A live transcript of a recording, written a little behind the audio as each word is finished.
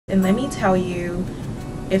And let me tell you,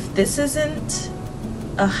 if this isn't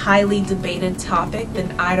a highly debated topic,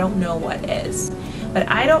 then I don't know what is. But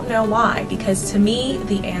I don't know why, because to me,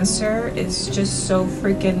 the answer is just so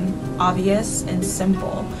freaking obvious and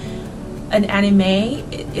simple. An anime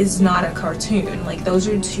is not a cartoon. Like, those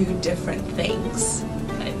are two different things.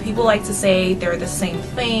 People like to say they're the same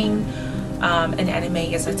thing. An anime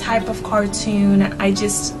is a type of cartoon. I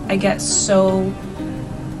get so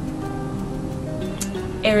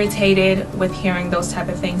irritated with hearing those type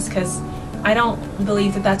of things, because I don't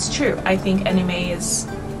believe that that's true. I think anime is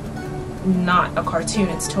not a cartoon.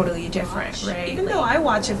 It's totally different, right? Even though I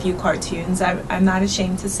watch a few cartoons, I'm not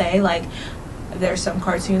ashamed to say, like, there's some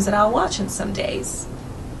cartoons that I'll watch on some days.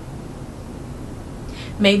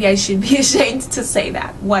 Maybe I should be ashamed to say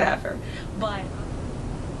that, whatever. But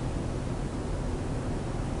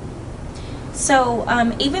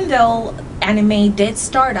so even though anime did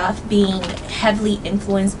start off being heavily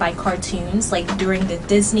influenced by cartoons, like during the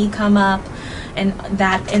Disney come up and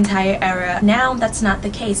that entire era, now that's not the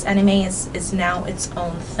case. Anime is now its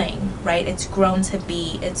own thing, right? It's grown to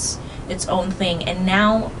be its own thing, and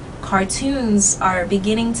now cartoons are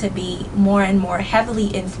beginning to be more and more heavily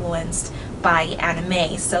influenced by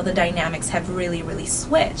anime. So the dynamics have really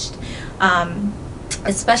switched,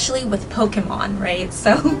 especially with Pokemon, right?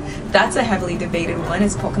 So that's a heavily debated one.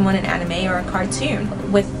 Is Pokemon an anime or a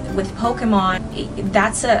cartoon? With Pokemon,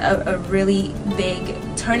 that's a really big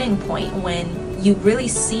turning point when you really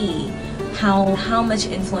see how much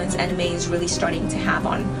influence anime is really starting to have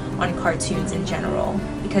on cartoons in general,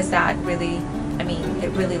 because that really, I mean, it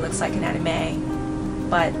really looks like an anime,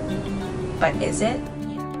 but is it?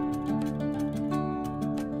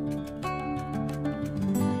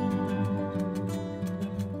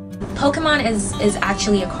 Pokemon is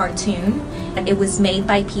actually a cartoon. It was made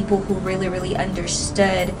by people who really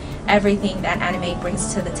understood everything that anime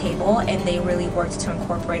brings to the table, and they really worked to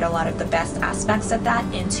incorporate a lot of the best aspects of that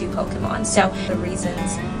into Pokemon. So the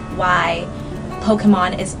reasons why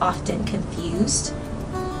Pokemon is often confused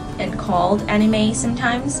and called anime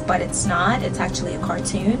sometimes, but it's not. It's actually a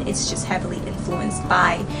cartoon. It's just heavily influenced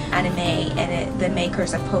by anime, and the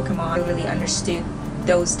makers of Pokemon really understood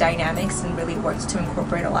those dynamics and really worked to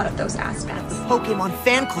incorporate a lot of those aspects. Pokemon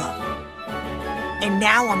fan club. And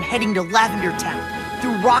now I'm heading to Lavender Town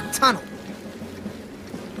through Rock Tunnel.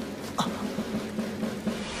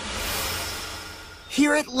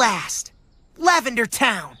 Here at last, Lavender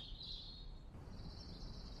Town.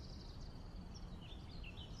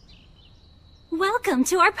 Welcome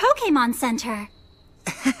to our Pokemon Center.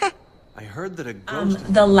 I heard that a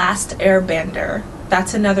ghost... The Last Airbender,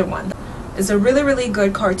 that's another one. It's a really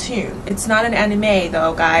good cartoon. It's not an anime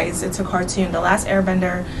though, guys. It's a cartoon. The Last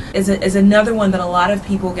Airbender is another one that a lot of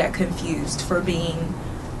people get confused for being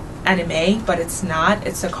anime, but it's not.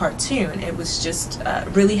 It's a cartoon. It was just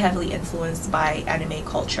really heavily influenced by anime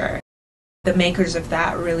culture. The makers of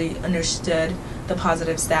that really understood the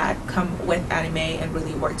positives that come with anime and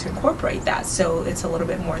really worked to incorporate that. So it's a little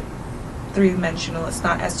bit more three-dimensional. It's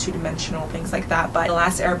not as two-dimensional, things like that. But The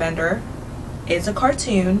Last Airbender is a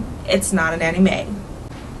cartoon. It's not an anime.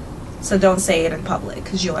 So don't say it in public,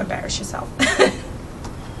 because you'll embarrass yourself.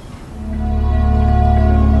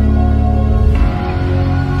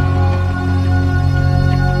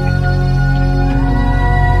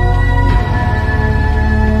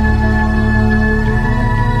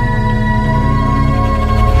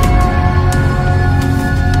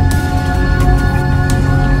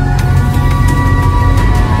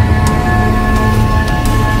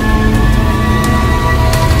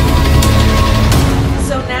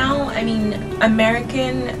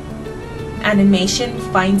 American animation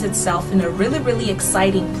finds itself in a really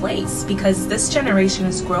exciting place, because this generation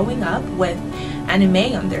is growing up with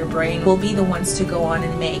anime on their brain. Will be the ones to go on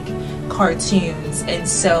and make cartoons, and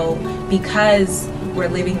so because we're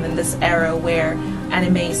living in this era where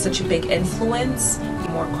anime is such a big influence,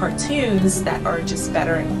 more cartoons that are just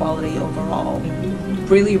better in quality overall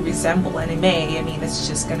really resemble anime. I mean, it's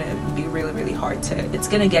just gonna be really hard to, it's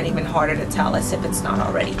gonna get even harder to tell, as if it's not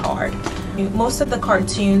already hard. Most of the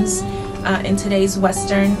cartoons in today's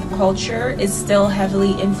Western culture is still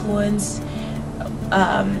heavily influenced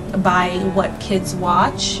by what kids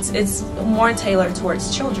watch. It's more tailored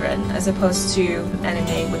towards children as opposed to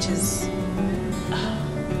anime, which is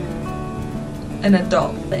an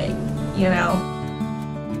adult thing, you know?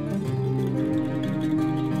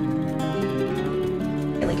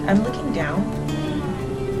 Like, I'm looking down.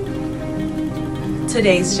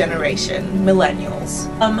 Today's generation, millennials.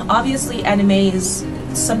 Obviously anime is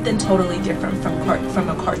something totally different from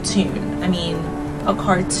a cartoon. I mean, a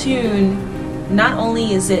cartoon not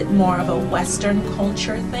only is it more of a Western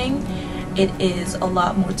culture thing, it is a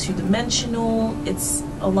lot more two-dimensional. It's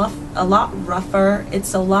a lot rougher.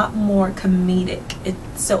 It's a lot more comedic.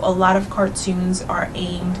 So a lot of cartoons are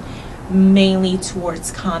aimed mainly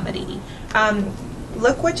towards comedy.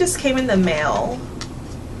 Look what just came in the mail.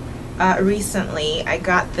 Recently, I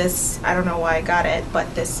got this. I don't know why I got it,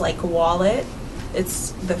 but this like wallet.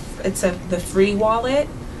 It's the free wallet.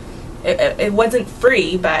 It wasn't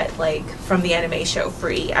free, but like from the anime show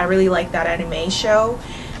Free. I really like that anime show,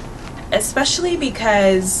 especially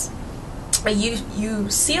because you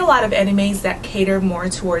see a lot of animes that cater more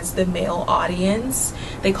towards the male audience.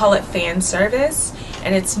 They call it fan service,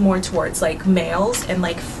 and it's more towards like males, and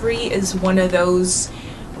like Free is one of those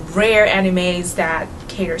rare animes that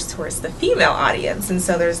caters towards the female audience, and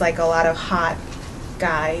so there's like a lot of hot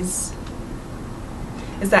guys.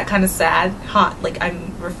 Is that kind of sad? Hot, like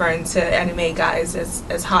I'm referring to anime guys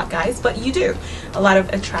as hot guys, but you do. A lot of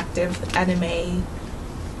attractive anime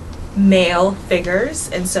male figures,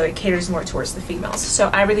 and so it caters more towards the females. So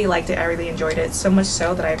I really liked it. I really enjoyed it, so much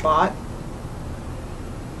so that I bought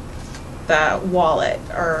the wallet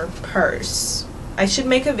or purse. I should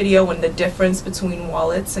make a video on the difference between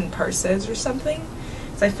wallets and purses or something,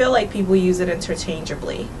 because I feel like people use it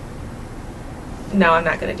interchangeably. No, I'm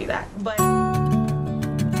not gonna do that. But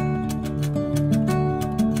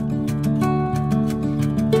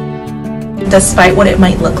despite what it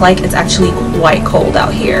might look like, it's actually quite cold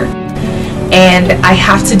out here. And I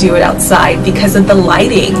have to do it outside because of the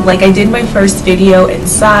lighting. Like, I did my first video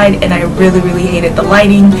inside and I really hated the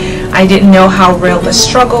lighting. I didn't know how real the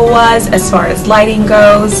struggle was as far as lighting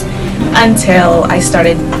goes until I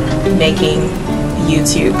started making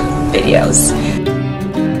YouTube videos.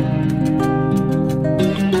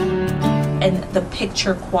 And the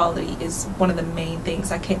picture quality is one of the main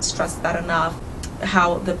things. I can't stress that enough.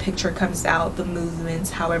 How the picture comes out, the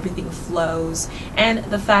movements, how everything flows, and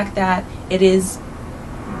the fact that it is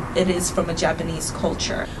from a Japanese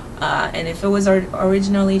culture. And if it was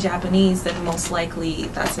originally Japanese, then most likely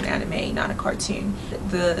that's an anime, not a cartoon.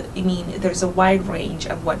 I mean, there's a wide range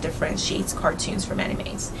of what differentiates cartoons from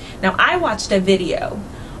animes. Now, I watched a video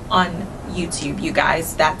on YouTube, you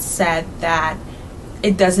guys, that said that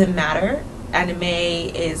it doesn't matter. Anime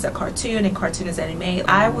is a cartoon and cartoon is anime.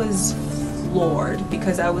 I was floored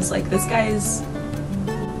because I was like, this guy is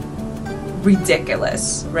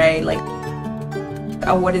ridiculous, right? Like,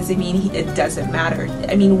 what does it mean? It doesn't matter.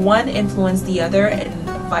 I mean, one influenced the other and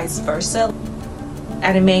vice versa.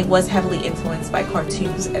 Anime was heavily influenced by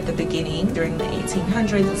cartoons at the beginning during the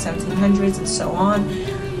 1800s and 1700s and so on.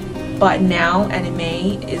 But now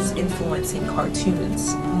anime is influencing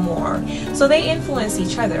cartoons more. So they influence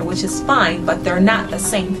each other, which is fine, but they're not the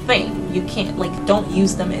same thing. You can't, like, don't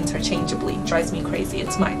use them interchangeably. It drives me crazy.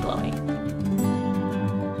 It's mind-blowing.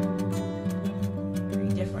 Very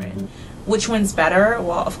different. Which one's better?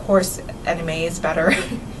 Well, of course, anime is better,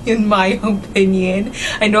 in my opinion.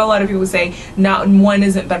 I know a lot of people say not one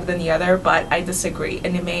isn't better than the other, but I disagree.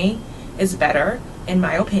 Anime is better, in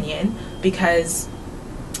my opinion, because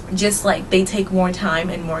just like they take more time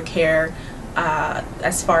and more care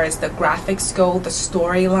as far as the graphics go. The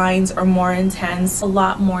storylines are more intense, a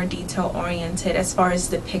lot more detail oriented as far as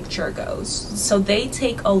the picture goes. So they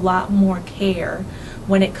take a lot more care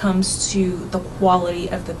when it comes to the quality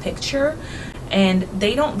of the picture, and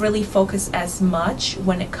they don't really focus as much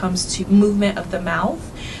when it comes to movement of the mouth.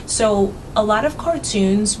 So a lot of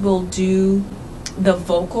cartoons will do the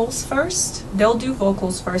vocals first. They'll do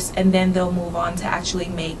vocals first and then they'll move on to actually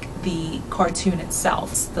make the cartoon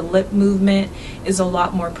itself. The lip movement is a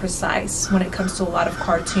lot more precise when it comes to a lot of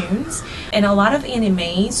cartoons, and a lot of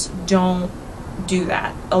animes don't do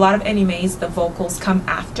that. A lot of animes, the vocals come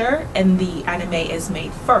after and the anime is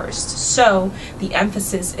made first. So the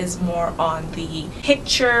emphasis is more on the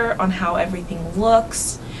picture, on how everything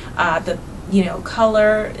looks, the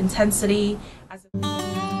color, intensity.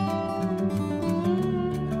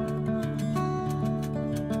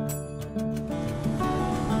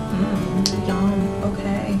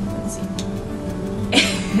 Okay, let's see.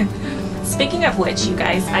 Speaking of which, you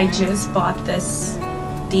guys, I just bought this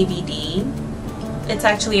DVD. It's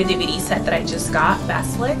actually a DVD set that I just got.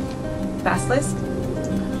 Basilisk.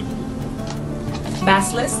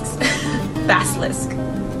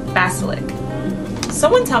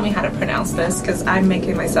 Someone tell me how to pronounce this, because I'm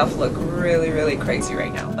making myself look really crazy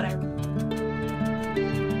right now. But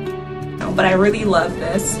I really love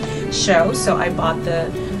this show, so I bought the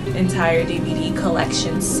entire DVD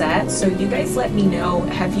collection set. So you guys let me know,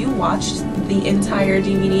 have you watched the entire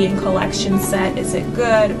DVD and collection set? Is it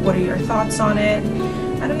good? What are your thoughts on it?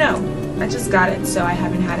 I don't know. I just got it, so I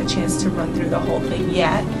haven't had a chance to run through the whole thing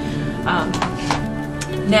yet.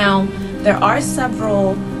 Now, there are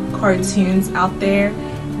several cartoons out there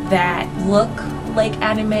that look like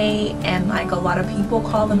anime, and like a lot of people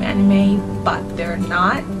call them anime, but they're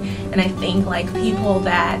not. And I think like people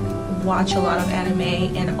that watch a lot of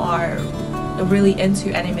anime and are really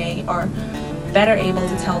into anime are better able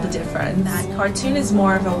to tell the difference. That cartoon is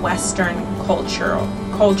more of a Western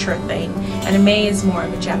culture thing. Anime is more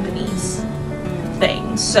of a Japanese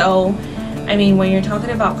thing. So I mean, when you're talking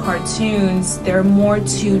about cartoons, they're more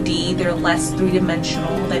 2D, they're less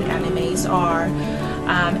three-dimensional than animes are,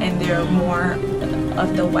 and they're more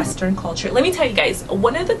of the Western culture. Let me tell you guys,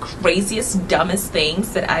 one of the craziest, dumbest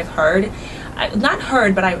things that I've heard, not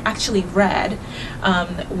heard, but I actually read,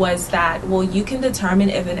 was that, well, you can determine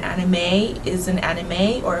if an anime is an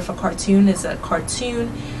anime or if a cartoon is a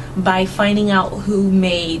cartoon by finding out who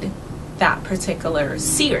made that particular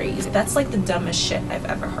series. That's like the dumbest shit I've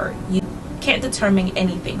ever heard. You can't determine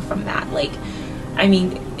anything from that. Like, I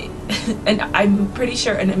mean, and I'm pretty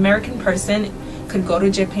sure an American person could go to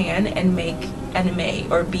Japan and make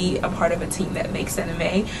anime or be a part of a team that makes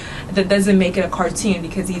anime that doesn't make it a cartoon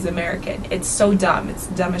because he's American. It's so dumb. It's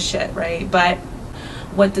dumb as shit, right? But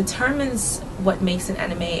what determines what makes an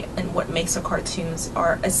anime and what makes a cartoons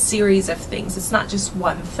are a series of things. It's not just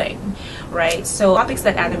one thing, right? So topics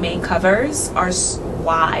that anime covers are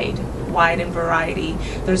wide in variety.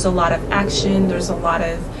 There's a lot of action, there's a lot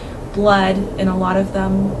of blood in a lot of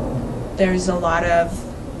them, there's a lot of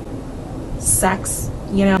sex.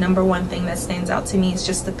 You know, number one thing that stands out to me is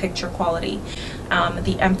just the picture quality,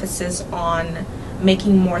 the emphasis on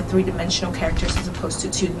making more three-dimensional characters as opposed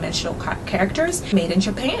to two-dimensional characters made in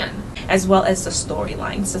Japan, as well as the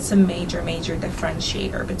storylines. That's a major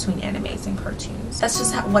differentiator between animes and cartoons. That's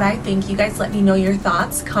just what I think. You guys let me know your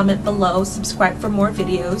thoughts, comment below, subscribe for more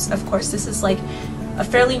videos. Of course, this is like a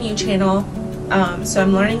fairly new channel, so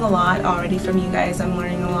I'm learning a lot already from you guys. I'm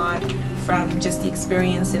learning a lot from just the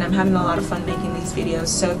experience, and I'm having a lot of fun making these videos.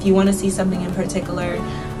 So if you want to see something in particular,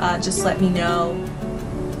 just let me know.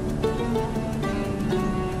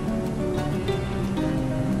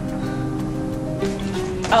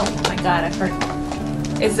 Oh my god, I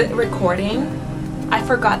forgot. Is it recording? I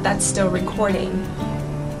forgot that's still recording.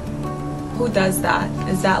 Who does that?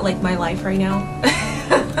 Is that like my life right now?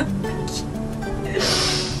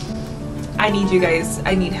 I need you guys.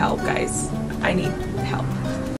 I need help, guys. I need help.